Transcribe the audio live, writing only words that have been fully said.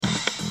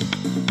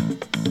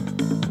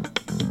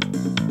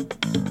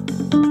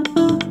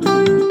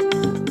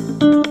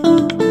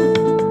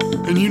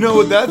know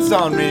what that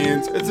sound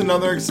means. It's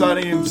another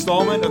exciting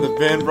installment of the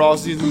Fan for All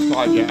Seasons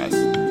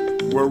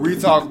podcast, where we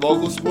talk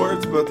local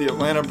sports, both the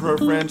Atlanta Pro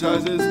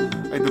franchises,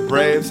 like the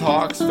Braves,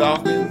 Hawks,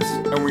 Falcons,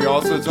 and we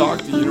also talk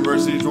the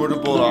University of Georgia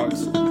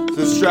Bulldogs.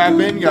 So strap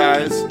in,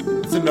 guys.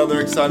 It's another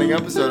exciting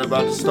episode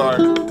about to start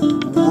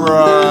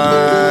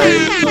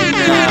right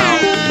now.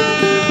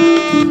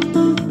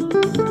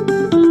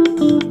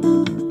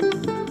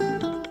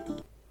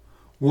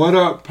 What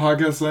up,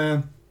 podcast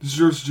land? This is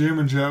yours, Jim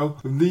and Joe,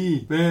 of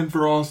the Fan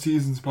for All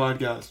Seasons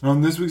podcast. And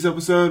on this week's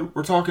episode,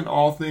 we're talking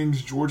all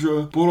things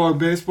Georgia Bulldog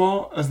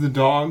baseball as the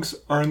Dogs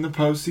are in the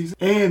postseason.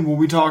 And we'll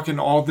be talking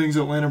all things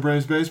Atlanta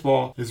Braves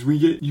baseball as we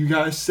get you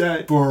guys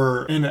set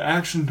for an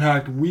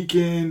action-packed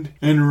weekend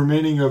and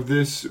remaining of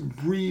this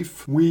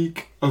brief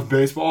week of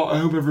baseball. I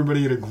hope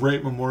everybody had a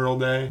great Memorial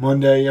Day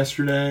Monday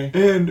yesterday.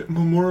 And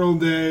Memorial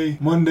Day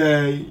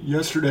Monday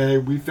yesterday,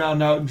 we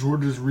found out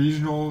Georgia's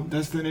regional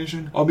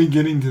destination. I'll be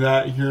getting to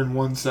that here in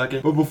 1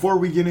 second. But before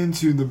we get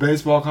into the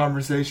baseball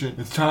conversation,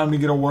 it's time to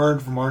get a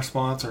word from our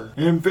sponsor.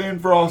 And Fan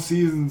for All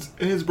Seasons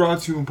is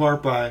brought to you in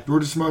part by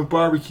Georgia Smoke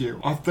Barbecue,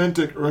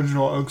 authentic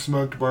original oak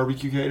smoked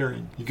barbecue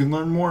catering. You can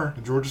learn more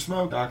at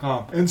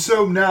georgiasmoke.com. And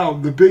so now,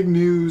 the big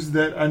news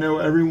that I know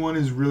everyone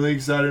is really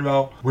excited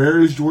about, where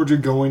is Georgia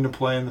going to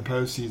play in the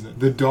postseason?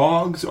 The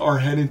Dogs are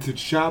headed to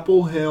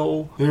Chapel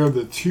Hill. They are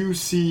the 2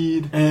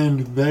 seed,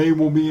 and they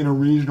will be in a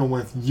regional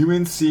with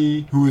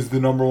UNC, who is the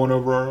number 1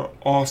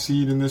 overall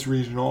seed in this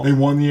regional. They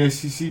won the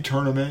ACC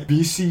tournament.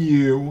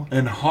 VCU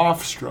and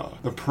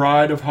Hofstra, the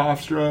pride of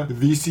Hofstra, the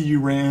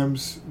VCU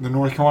Rams, the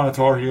North Carolina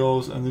Tar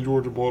Heels, and the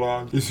Georgia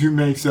Bulldogs is who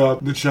makes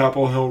up the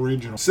Chapel Hill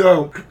regional.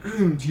 So,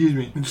 excuse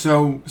me.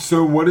 So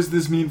what does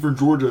this mean for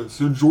Georgia?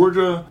 So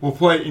Georgia will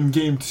play in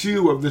game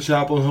 2 of the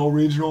Chapel Hill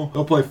regional.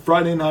 They'll play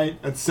Friday night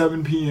at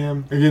 7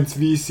 p.m. against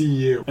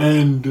VCU.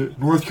 And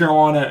North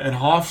Carolina and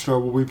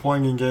Hofstra will be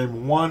playing in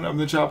game 1 of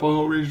the Chapel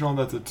Hill regional.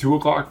 That's a 2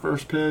 o'clock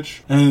first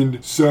pitch.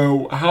 And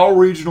so how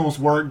regionals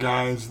work,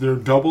 guys, they're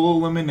double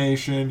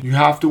elimination. You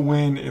have to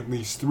win at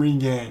least 3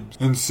 games.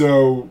 And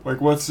so,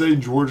 like, let's say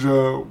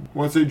Georgia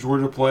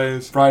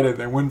plays Friday.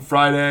 They win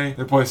Friday.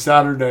 They play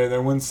Saturday. They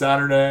win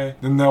Saturday.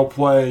 Then they'll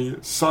play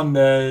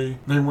Sunday.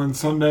 They win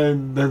Sunday.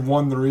 They've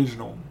won the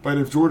regional. But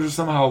if Georgia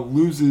somehow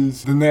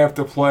loses, then they have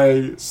to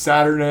play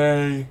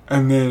Saturday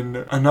and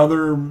then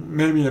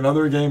maybe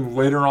another game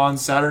later on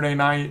Saturday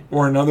night,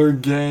 or another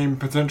game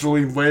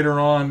potentially later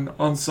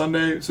on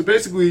Sunday. So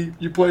basically,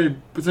 you play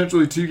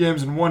potentially 2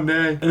 games in 1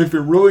 day. And if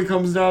it really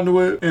comes down to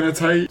it in a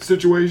tight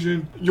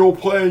situation, you'll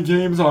play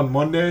games on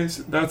Mondays.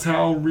 That's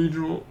how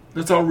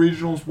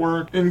regionals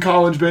work in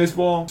college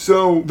baseball.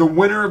 So the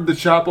winner of the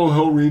Chapel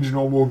Hill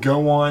Regional will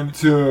go on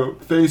to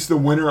face the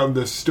winner of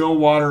the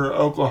Stillwater,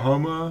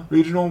 Oklahoma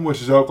Regional,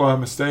 which is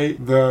Oklahoma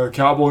State. The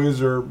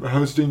Cowboys are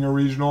hosting a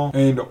regional,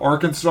 and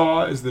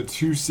Arkansas is the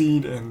 2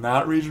 seed in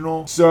that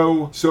regional.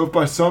 So if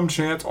by some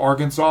chance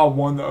Arkansas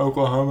won the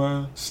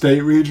Oklahoma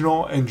State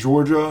Regional and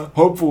Georgia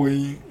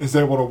hopefully is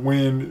able to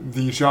win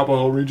the Chapel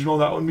Hill Regional,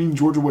 that would mean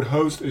Georgia would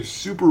host a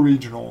super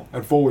regional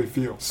at Foley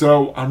Field.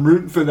 So I'm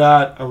rooting for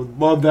that. I would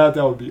love that.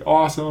 That would be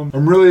awesome.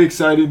 I'm really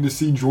excited to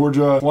see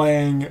Georgia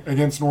playing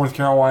against North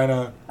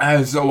Carolina.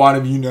 As a lot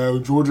of you know,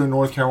 Georgia and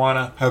North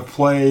Carolina have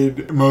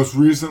played most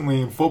recently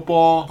in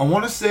football. I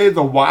want to say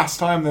the last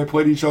time they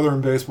played each other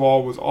in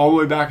baseball was all the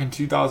way back in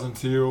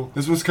 2002.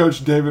 This was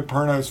Coach David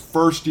Perno's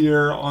first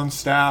year on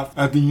staff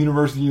at the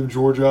University of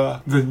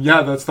Georgia.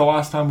 That's the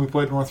last time we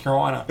played North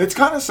Carolina. It's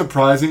kind of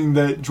surprising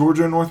that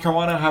Georgia and North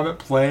Carolina haven't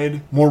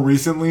played more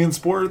recently in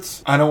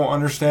sports. I don't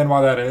understand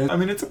why that is. I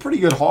mean, it's a pretty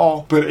good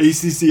haul, but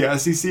ACC,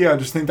 SEC, I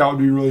just think that would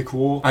be really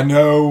cool. I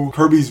know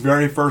Kirby's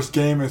very first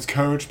game as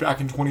coach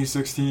back in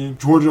 2016.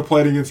 Georgia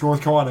played against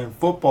North Carolina in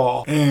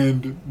football,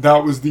 and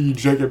that was the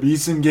Jacob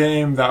Eason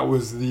game. That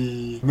was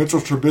the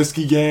Mitchell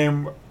Trubisky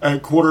game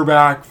at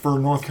quarterback for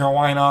North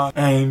Carolina,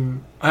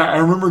 and I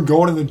remember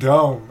going to the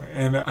Dome,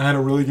 and I had a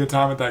really good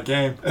time at that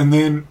game. And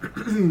then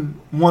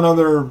one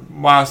other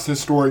last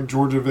historic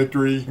Georgia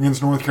victory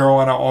against North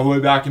Carolina all the way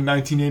back in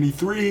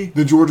 1983.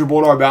 The Georgia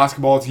Bulldog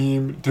basketball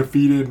team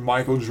defeated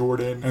Michael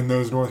Jordan and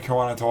those North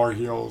Carolina Tar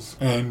Heels,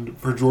 and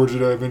for Georgia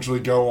to eventually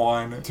go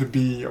on to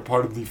be a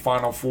part of the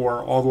Final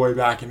Four all the way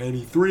back in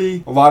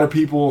 83. A lot of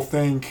people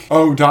think,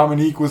 oh,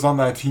 Dominique was on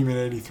that team in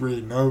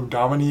 83. No,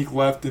 Dominique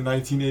left in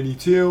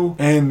 1982,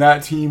 and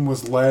that team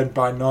was led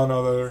by none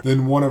other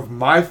than one of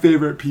my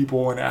favorite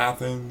people in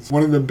Athens,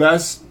 one of the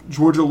best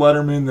Georgia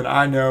lettermen that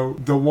I know,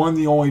 the one,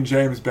 the only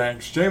James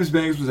Banks. James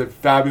Banks was a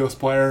fabulous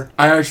player.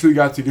 I actually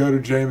got to go to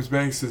James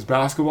Banks'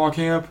 basketball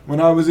camp when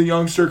I was a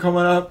youngster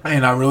coming up,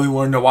 and I really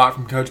learned a lot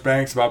from Coach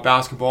Banks about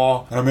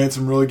basketball, and I made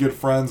some really good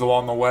friends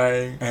along the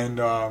way. And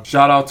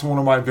shout out to one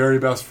of my very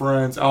best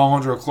friends,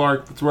 Alejandro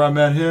Clark. That's where I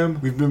met him.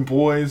 We've been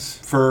boys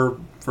for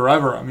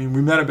forever. I mean,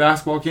 we met at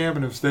basketball camp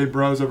and have stayed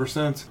bros ever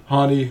since.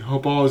 Honey,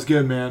 hope all is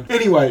good, man.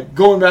 Anyway,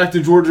 going back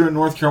to Georgia and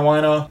North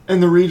Carolina in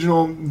the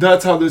regional,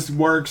 that's how this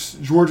works.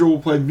 Georgia will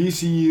play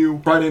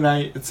VCU Friday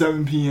night at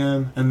 7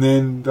 p.m. and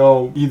then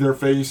they'll either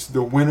face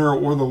the winner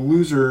or the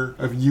loser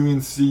of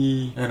UNC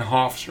and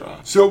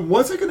Hofstra. So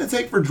what's it going to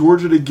take for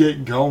Georgia to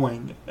get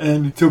going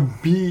and to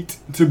beat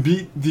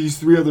these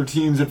three other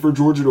teams and for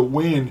Georgia to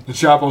win the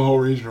Chapel Hill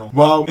Regional?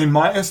 Well, in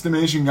my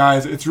estimation,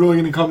 guys, it's really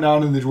going to come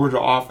down to the Georgia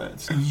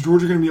offense. Is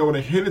Georgia going to be able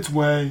to hit its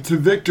way to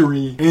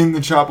victory in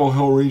the Chapel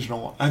Hill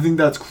Regional? I think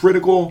that's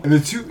critical. And the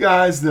two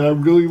guys that I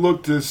really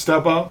look to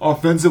step up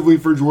offensively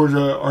for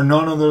Georgia are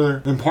none other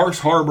than Parks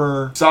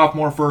Harbor,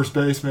 sophomore first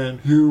baseman,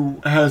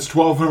 who has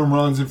 12 home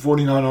runs and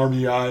 49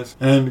 RBIs,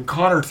 and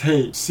Connor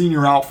Tate,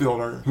 senior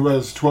outfielder, who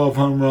has 12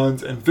 home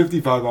runs and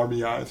 55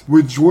 RBIs.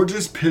 With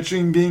Georgia's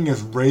pitching being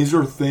as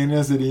razor thin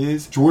as it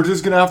is,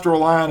 Georgia's going to have to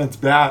rely on its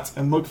bats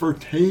and look for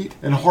Tate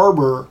and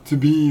Harbor to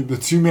be the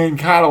two main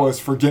catalysts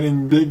for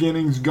getting big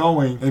innings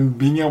going and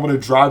being able to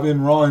drive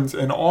in runs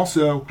and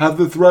also have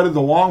the threat of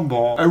the long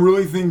ball. I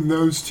really think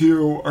those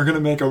two are going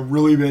to make a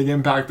really big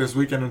impact this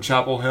weekend in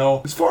Chapel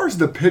Hill. As far as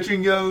the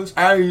pitching goes,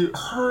 I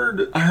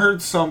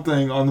heard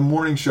something on the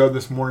morning show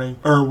this morning,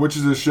 which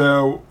is a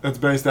show that's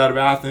based out of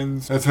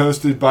Athens, that's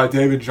hosted by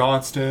David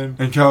Johnston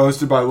and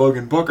co-hosted by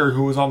Logan Booker,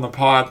 who was on the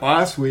pod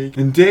last week.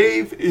 And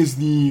Dave is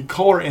the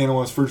color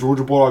analyst for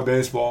Georgia Bulldog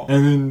Baseball.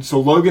 And then so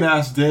Logan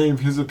asked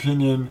Dave his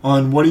opinion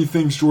on what he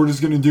thinks Georgia's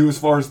going to do as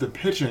far as the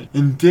pitching.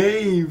 And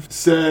Dave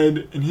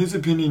said, in his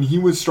opinion, he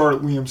would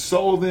start Liam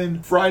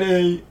Sullivan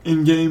Friday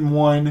in game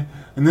 1.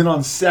 And then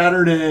on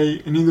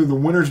Saturday, in either the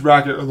winner's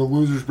bracket or the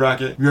loser's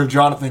bracket, you have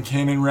Jonathan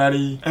Cannon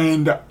ready.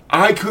 And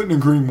I couldn't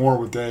agree more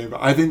with Dave.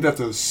 I think that's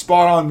a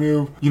spot-on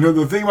move. You know,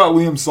 the thing about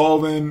Liam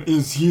Sullivan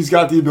is he's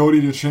got the ability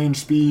to change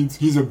speeds.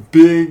 He's a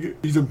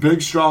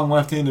big, strong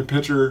left-handed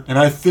pitcher. And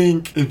I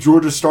think if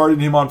Georgia started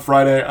him on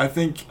Friday, I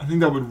think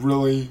that would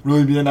really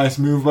be a nice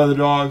move by the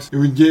Dogs. It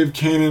would give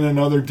Cannon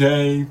another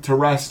day to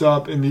rest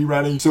up and be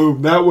ready. So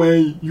that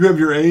way you have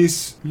your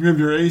ace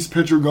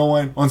pitcher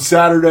going on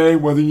Saturday,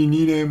 whether you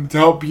need him to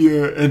help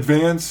you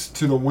advance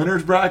to the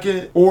winner's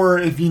bracket or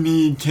if you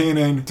need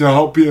Cannon to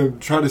help you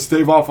try to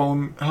stave off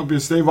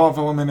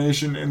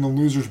elimination in the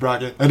loser's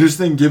bracket. I just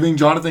think giving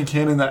Jonathan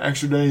Cannon that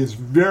extra day is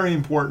very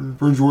important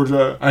for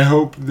Georgia. I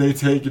hope they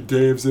take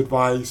Dave's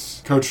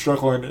advice. Coach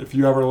Strickland, if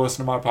you ever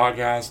listen to my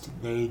podcast,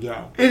 there you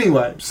go.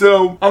 Anyway,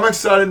 so I'm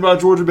excited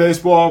about Georgia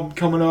baseball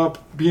coming up,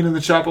 being in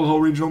the Chapel Hill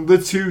Regional, the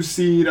 2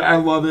 seed. I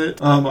love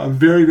it. I'm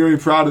very, very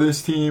proud of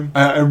this team.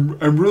 I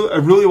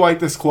really like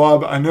this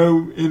club. I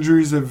know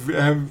injuries have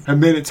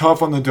made it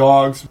tough on the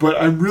Dogs, but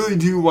I really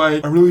do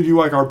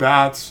like our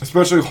bats,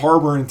 especially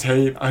Harbor and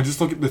Tate. I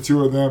just look at the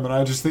two of them and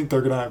I just think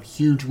they're going to have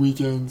huge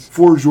weekends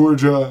for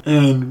Georgia,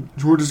 and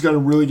Georgia's got a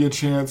really good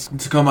chance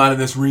to come out of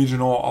this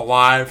regional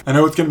alive. I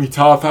know it's going to be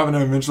tough having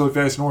to eventually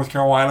face North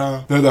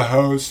Carolina. They're the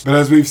host, but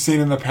as we've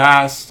seen in the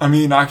past, I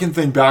mean, I can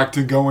think back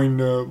to going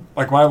to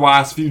like my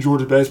last few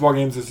Georgia baseball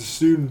games as a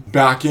student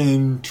back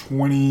in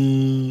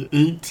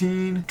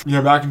 2018.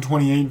 Yeah, back in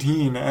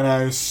 2018, and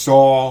I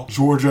saw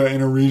Georgia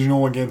in a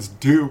regional against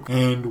Duke,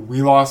 and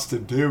we lost to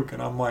Duke,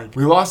 and I'm like,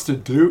 we lost to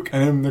Duke?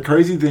 And then the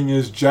crazy thing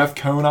is Jeff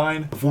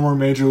Conine, the former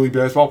Major League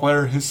Baseball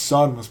player, his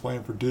son was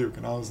playing for Duke,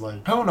 and I was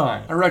like,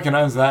 Conine, I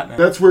recognize that name.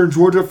 That's where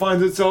Georgia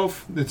finds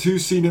itself, the 2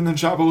 seed in the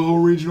Chapel Hill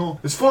Regional.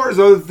 As far as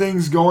other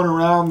things going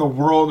around the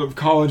world of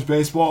college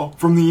baseball,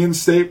 from the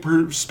in-state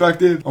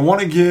perspective, I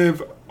want to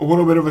give a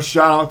little bit of a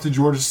shout out to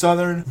Georgia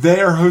Southern. They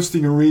are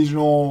hosting a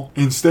regional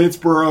in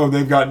Statesboro.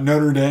 They've got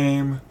Notre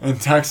Dame and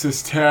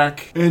Texas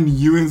Tech and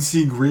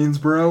UNC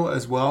Greensboro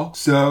as well.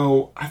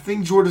 So I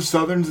think Georgia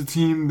Southern's a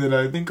team that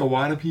I think a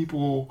lot of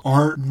people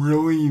aren't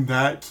really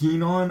that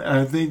keen on. And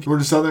I think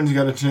Georgia Southern's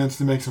got a chance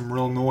to make some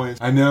real noise.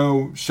 I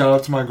know, shout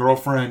out to my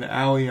girlfriend,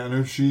 Allie. I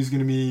know she's going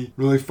to be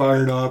really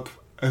fired up,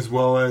 as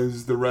well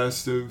as the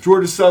rest of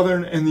Georgia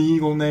Southern and the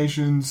Eagle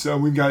Nation. So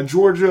we've got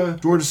Georgia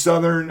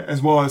Southern,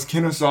 as well as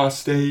Kennesaw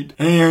State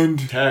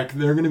and Tech.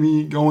 They're going to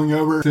be going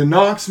over to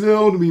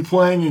Knoxville to be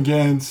playing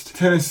against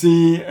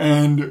Tennessee,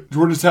 and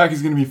Georgia Tech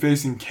is going to be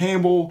facing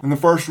Campbell in the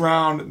first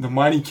round, the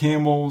mighty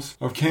Campbells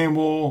of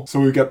Campbell.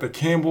 So we've got the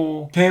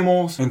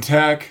Camels and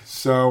Tech.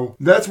 So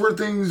that's where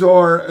things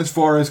are as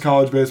far as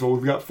college baseball.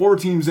 We've got 4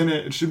 teams in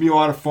it. It should be a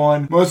lot of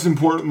fun. Most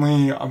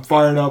importantly, I'm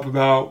fired up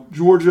about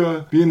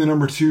Georgia being the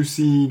number 2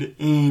 seed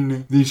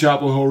in the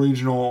Chapel Hill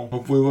Regional,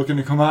 hopefully looking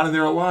to come out of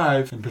there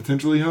alive and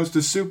potentially host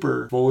a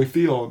super Foley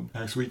Field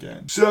next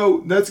weekend.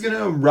 So that's going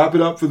to wrap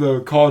it up for the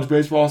college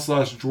baseball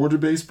 / Georgia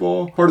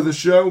baseball part of the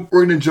show.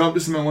 We're going to jump to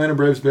some Atlanta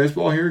Braves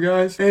baseball here,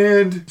 guys.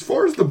 And as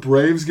far as the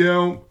Braves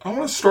go, I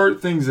want to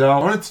start things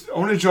out. I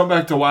want to jump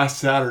back to last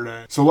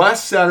Saturday. So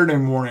last Saturday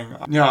morning,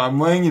 I'm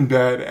laying in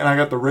bed and I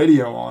got the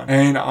radio on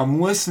and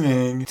I'm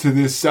listening to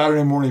this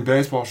Saturday morning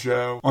baseball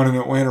show on an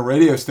Atlanta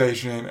radio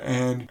station,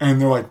 and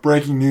they're like,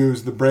 breaking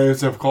news, the Braves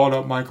have called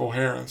up Michael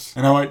Harris.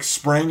 And I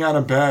sprang out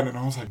of bed and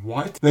I was like,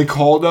 what? They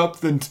called up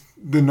the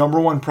the number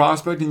one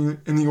prospect in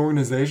the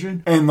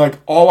organization. And like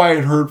all I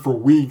had heard for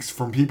weeks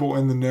from people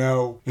in the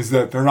know is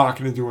that they're not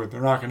going to do it.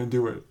 They're not going to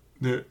do it.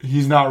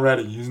 He's not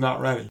ready. He's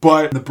not ready.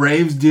 But the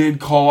Braves did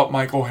call up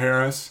Michael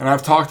Harris. And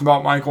I've talked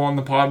about Michael on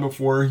the pod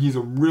before. He's a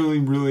really,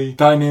 really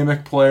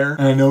dynamic player.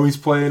 And I know he's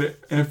played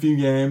in a few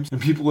games. And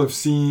people have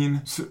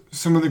seen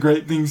some of the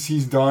great things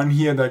he's done.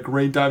 He had that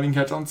great diving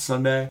catch on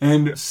Sunday.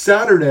 And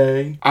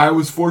Saturday, I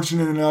was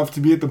fortunate enough to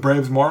be at the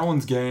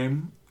Braves-Marlins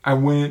game. I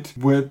went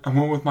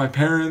with my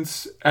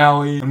parents,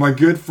 Allie, and my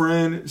good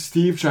friend,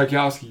 Steve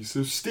Tchaikovsky.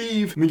 So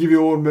Steve, let me give you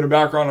a little bit of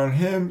background on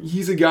him.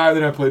 He's a guy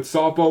that I played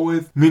softball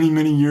with many,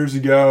 many years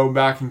ago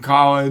back in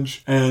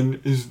college and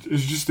is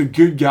just a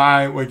good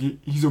guy. Like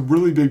he's a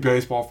really big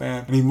baseball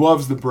fan and he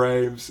loves the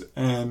Braves.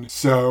 And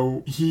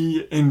so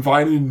he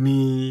invited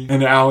me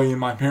and Allie and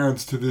my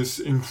parents to this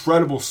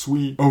incredible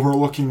suite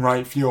overlooking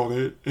right field.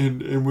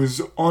 It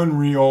was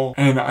unreal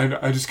and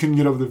I just couldn't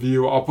get over the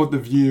view. I'll put the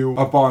view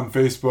up on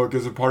Facebook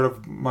as a part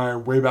of my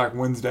Way Back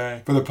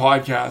Wednesday for the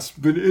podcast,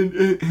 but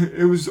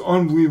it was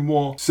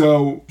unbelievable.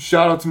 So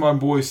shout out to my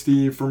boy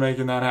Steve for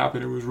making that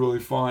happen. It was really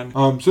fun.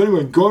 So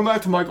anyway, going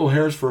back to Michael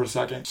Harris for a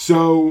second.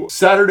 So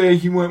Saturday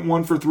he went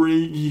 1 for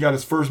 3. He got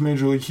his first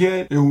major league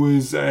hit. It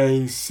was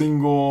a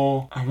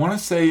single. I want to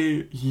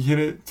say he hit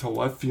it to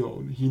left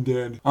field. He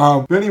did.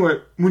 But anyway,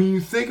 when you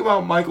think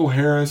about Michael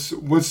Harris,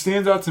 what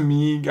stands out to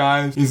me,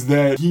 guys, is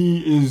that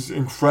he is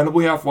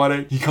incredibly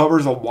athletic. He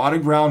covers a lot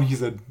of ground.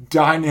 He's a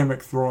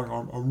dynamic throwing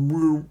arm, a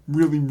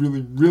really,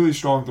 really, really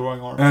strong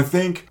throwing arm. And I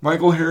think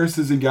Michael Harris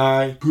is a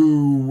guy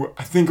who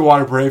I think a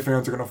lot of Brave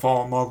fans are going to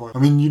fall in love with. I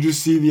mean, you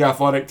just see the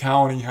athletic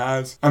talent he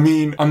has. I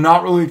mean, I'm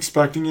not really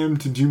expecting him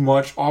to do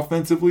much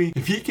offensively.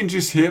 If he can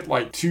just hit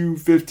like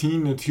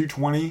 215 to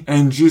 220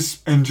 and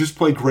just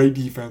play great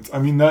defense. I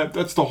mean,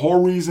 that's the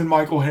whole reason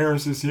Michael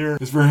Harris is here,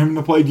 is for him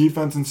to play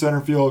defense in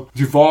center field.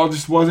 Duvall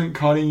just wasn't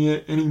cutting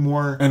it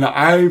anymore. And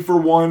I, for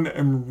one,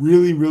 am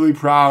really, really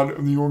proud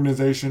of the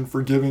organization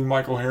for giving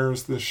Michael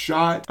Harris this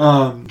shot.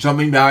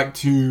 Jumping back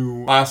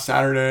to last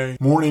Saturday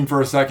morning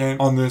for a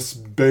second on this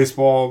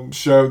baseball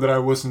show that I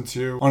listened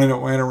to on an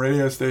Atlanta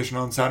radio station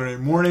on Saturday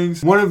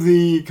mornings. One of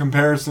the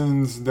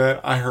comparisons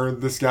that I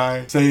heard this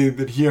guy say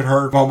that he had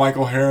heard about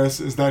Michael Harris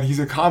is that he's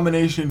a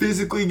combination.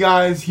 Physically,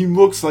 guys, he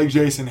looks like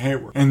Jason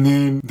Hayward. And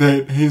then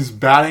that his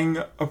batting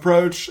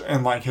approach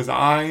and like his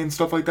eye and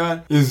stuff like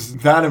that is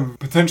that of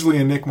potentially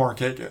a Nick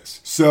Markakis.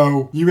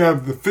 So you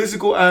have the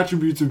physical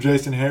attributes of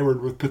Jason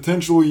Hayward with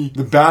potentially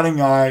the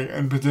batting eye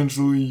and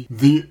potentially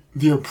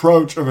the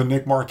approach of a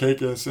Nick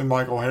Markakis and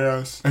Michael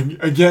Harris. And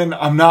again,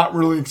 I'm not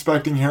really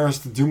expecting Harris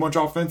to do much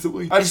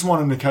offensively. I just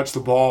want him to catch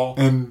the ball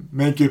and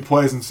make good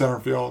plays in center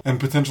field and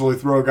potentially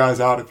throw guys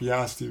out if he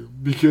has to.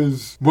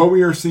 Because what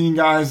we are seeing,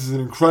 guys, is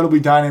an incredibly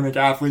dynamic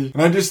athlete.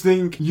 And I just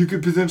think you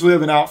could potentially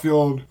have an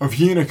outfield of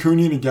he and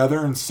Acuna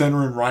together in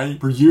center and right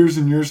for years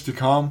and years to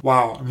come.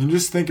 Wow. I mean,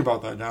 just think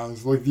about that,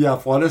 guys. Like the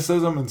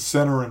athleticism in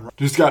center and right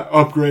just got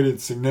upgraded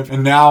significantly.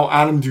 And now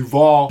Adam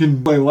Duvall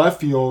can play left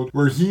field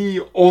where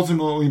he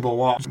ultimately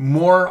belongs.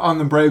 More on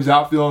the Braves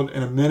outfield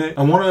in a minute.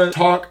 I want to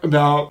talk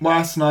about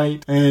last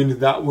night, and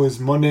that was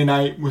Monday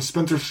night with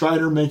Spencer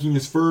Strider making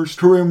his first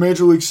career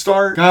major league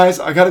start. Guys,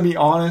 I gotta be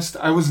honest,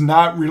 I was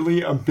not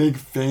really a big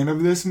fan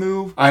of this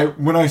move.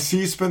 When I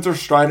see Spencer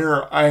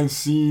Strider, I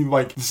see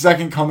like the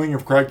second coming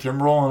of Craig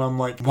Kimbrell, and I'm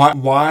like,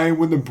 why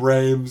would the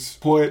Braves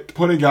put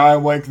a guy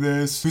like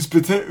this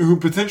who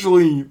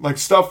potentially, like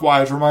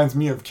stuff-wise, reminds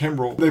me of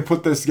Kimbrell? They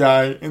put this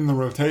guy in the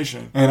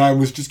rotation, and I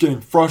was just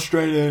getting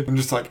frustrated and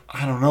just like,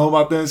 I don't know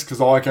about this,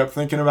 because all I kept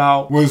thinking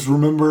about was,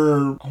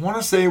 remember, I want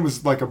to say it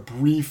was like a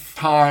brief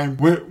time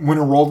when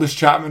Aroldis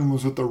Chapman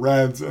was with the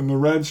Reds, and the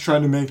Reds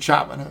tried to make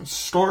Chapman a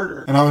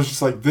starter, and I was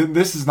just like,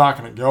 this is not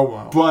going to go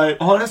well. But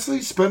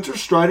honestly, Spencer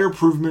Strider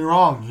proved me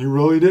wrong. He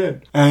really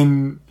did.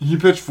 And he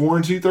pitched 4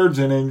 2/3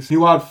 innings. He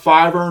allowed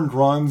 5 earned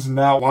runs.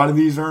 Now, a lot of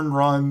these earned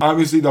runs,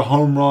 obviously the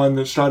home run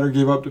that Strider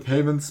gave up to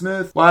Pavin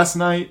Smith last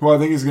night, who I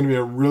think is going to be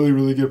a really,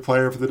 really good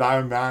player for the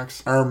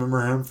Diamondbacks. I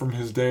remember him from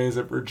his days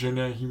at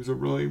Virginia. He was a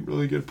really,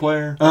 really good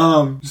player.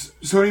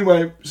 So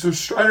anyway,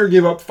 Strider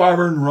gave up 5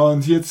 earned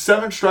runs. He had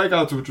 7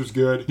 strikeouts, which was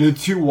good. He had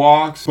 2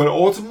 walks, but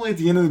ultimately at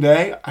the end of the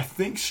day, I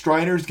think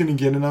Strider's going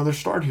to get another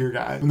start here,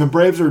 guys. And the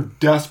Braves are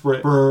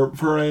desperate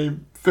for a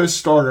fifth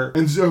starter.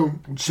 And so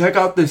check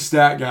out this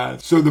stat,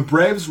 guys. So the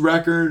Braves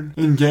record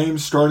in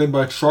games started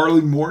by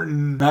Charlie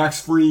Morton,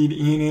 Max Fried,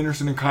 Ian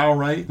Anderson, and Kyle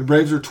Wright. The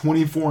Braves are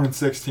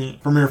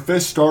 24-16. From your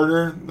fifth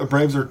starter, the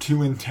Braves are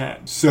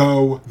 2-10.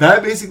 So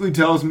that basically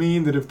tells me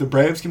that if the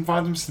Braves can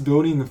find some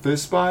stability in the fifth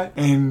spot,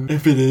 and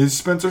if it is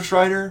Spencer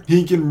Strider,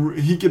 he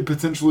could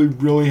potentially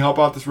really help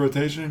out this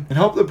rotation and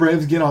help the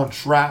Braves get on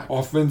track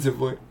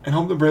offensively and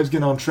help the Braves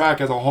get on track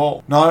as a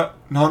whole. Not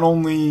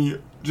only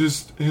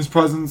just his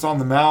presence on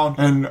the mound.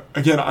 And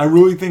again, I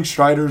really think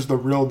Strider's the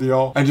real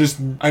deal. I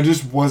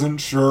just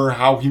wasn't sure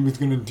how he was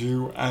going to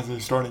do as a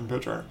starting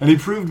pitcher. And he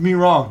proved me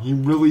wrong. He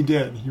really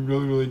did. He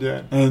really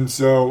did. And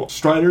so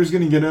Strider's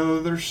going to get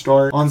another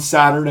start on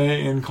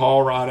Saturday in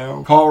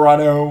Colorado.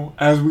 Colorado,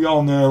 as we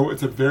all know,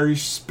 it's a very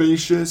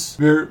spacious,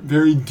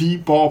 very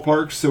deep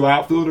ballpark. So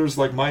outfielders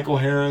like Michael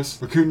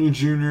Harris, Acuna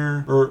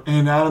Jr.,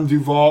 and Adam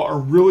Duvall are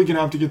really going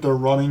to have to get their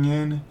running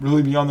in,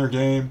 really be on their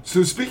game.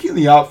 So speaking of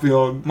the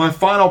outfield, my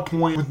final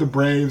point with the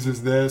Braves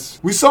is this.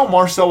 We saw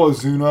Marcell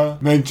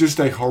Ozuna make just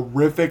a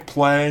horrific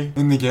play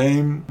in the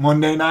game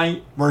Monday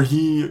night where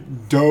he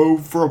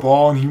dove for a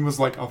ball and he was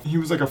like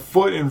a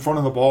foot in front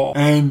of the ball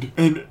and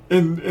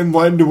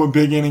led to a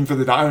big inning for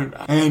the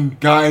Diamondbacks. And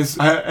guys,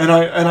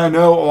 I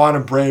know a lot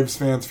of Braves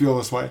fans feel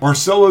this way.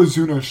 Marcell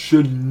Ozuna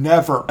should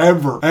never,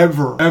 ever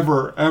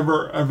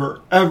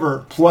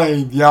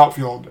play the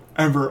outfield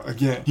ever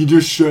again. He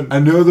just shouldn't. I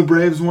know the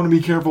Braves want to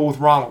be careful with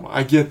Ronald.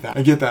 I get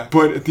that.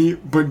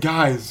 But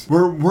guys,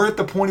 we're at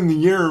the point in the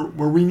year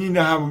where we need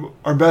to have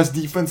our best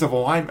defensive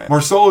alignment.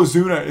 Marcell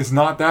Ozuna is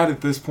not that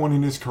at this point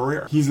in his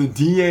career. He's a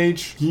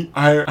DH.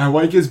 I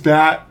like his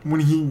bat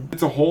when he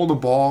gets a hold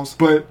of balls,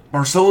 but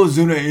Marcell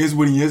Ozuna is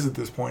what he is at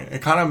this point.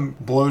 It kind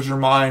of blows your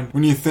mind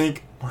when you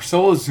think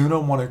Marcell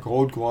Ozuna won a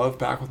Gold Glove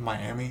back with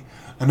Miami.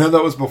 I know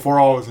that was before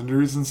all his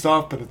injuries and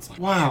stuff, but it's like,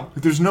 wow,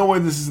 there's no way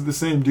this is the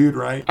same dude,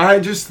 right? I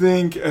just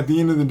think at the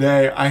end of the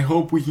day, I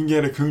hope we can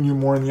get Acuna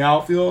more in the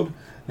outfield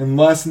and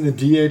less in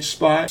the DH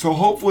spot. So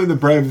hopefully the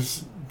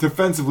Braves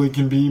defensively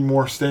can be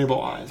more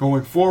stabilized.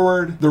 Going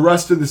forward, the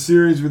rest of the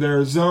series with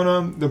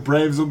Arizona, the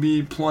Braves will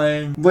be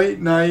playing late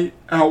night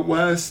out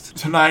west.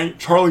 Tonight,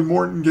 Charlie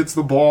Morton gets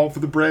the ball for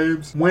the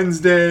Braves.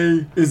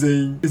 Wednesday is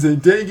a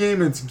day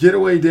game. It's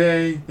getaway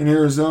day in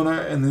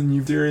Arizona. And then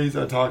you series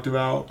I talked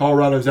about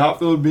Colorado's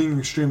outfield being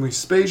extremely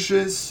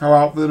spacious. How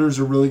outfielders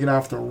are really going to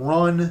have to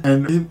run.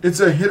 And it's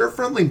a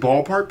hitter-friendly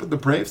ballpark, but the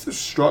Braves have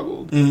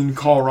struggled in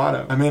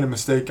Colorado. I made a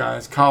mistake,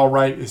 guys. Kyle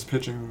Wright is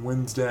pitching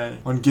Wednesday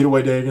on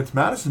getaway day against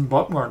Madison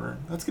Bumgarner.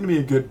 That's going to be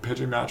a good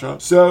pitching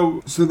matchup.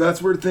 So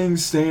that's where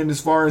things stand as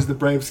far as the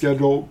Braves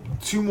schedule.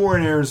 2 more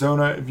in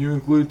Arizona if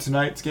you include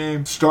tonight's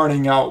game,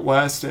 starting out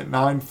west at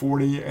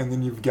 9:40, and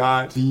then you've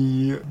got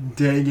the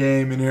day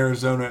game in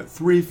Arizona at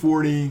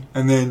 3:40,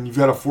 and then you've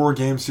got a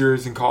 4-game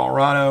series in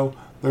Colorado,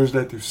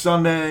 Thursday through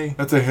Sunday.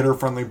 That's a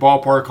hitter-friendly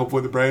ballpark.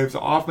 Hopefully the Braves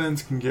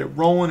offense can get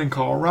rolling in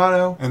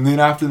Colorado. And then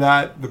after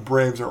that, the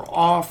Braves are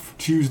off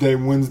Tuesday,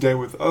 Wednesday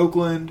with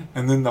Oakland,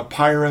 and then the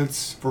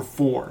Pirates for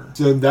 4.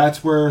 So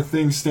that's where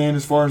things stand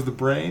as far as the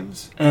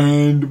Braves.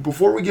 And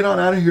before we get on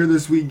out of here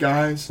this week,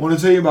 guys, I want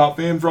to tell you about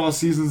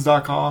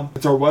fanforallseasons.com.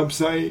 It's our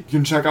website. You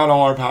can check out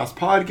all our past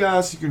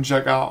podcasts. You can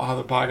check out how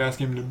the podcast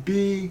came to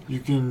be.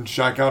 You can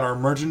check out our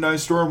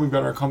merchandise store. We've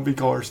got our Comfy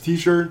Colors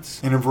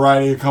t-shirts in a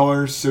variety of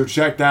colors. So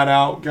check that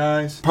out,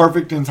 guys.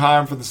 Perfect in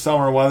time for the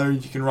summer weather.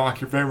 You can rock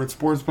your favorite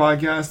sports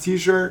podcast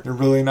t-shirt. They're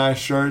really nice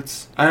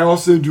shirts. I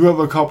also do have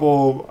a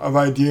couple of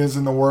ideas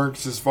in the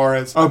works as far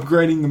as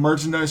upgrading the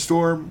merchandise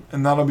store,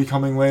 and that'll be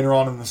coming later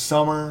on in the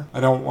summer.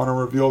 I don't want to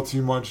reveal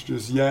too much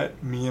just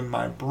yet. Me and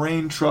my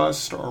brain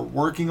trust are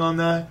working on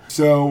that.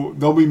 So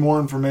there'll be more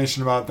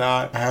information about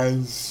that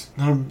as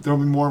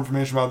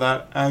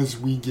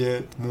we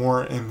get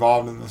more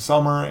involved in the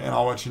summer, and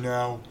I'll let you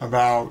know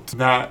about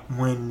that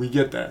when we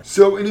get there.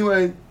 So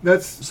anyway,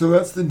 that's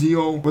the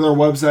deal with our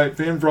website,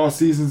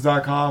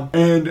 fanforallseasons.com.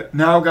 And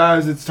now,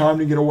 guys, it's time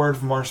to get a word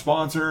from our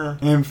sponsor.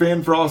 And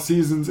Fan for All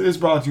Seasons is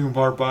brought to you in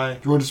part by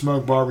Georgia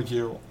Smoke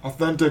Barbecue,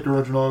 authentic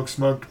original oak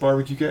smoked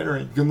barbecue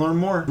catering. You can learn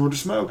more at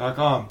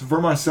GeorgiaSmoke.com. So for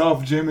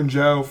myself, Jim and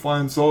Joe,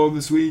 flying solo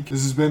this week,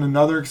 this has been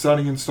another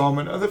exciting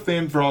installment of the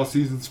Fan for All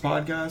Seasons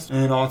podcast,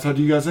 and I'll talk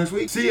to you guys next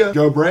week. See ya.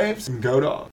 Go Braves and go Dogs.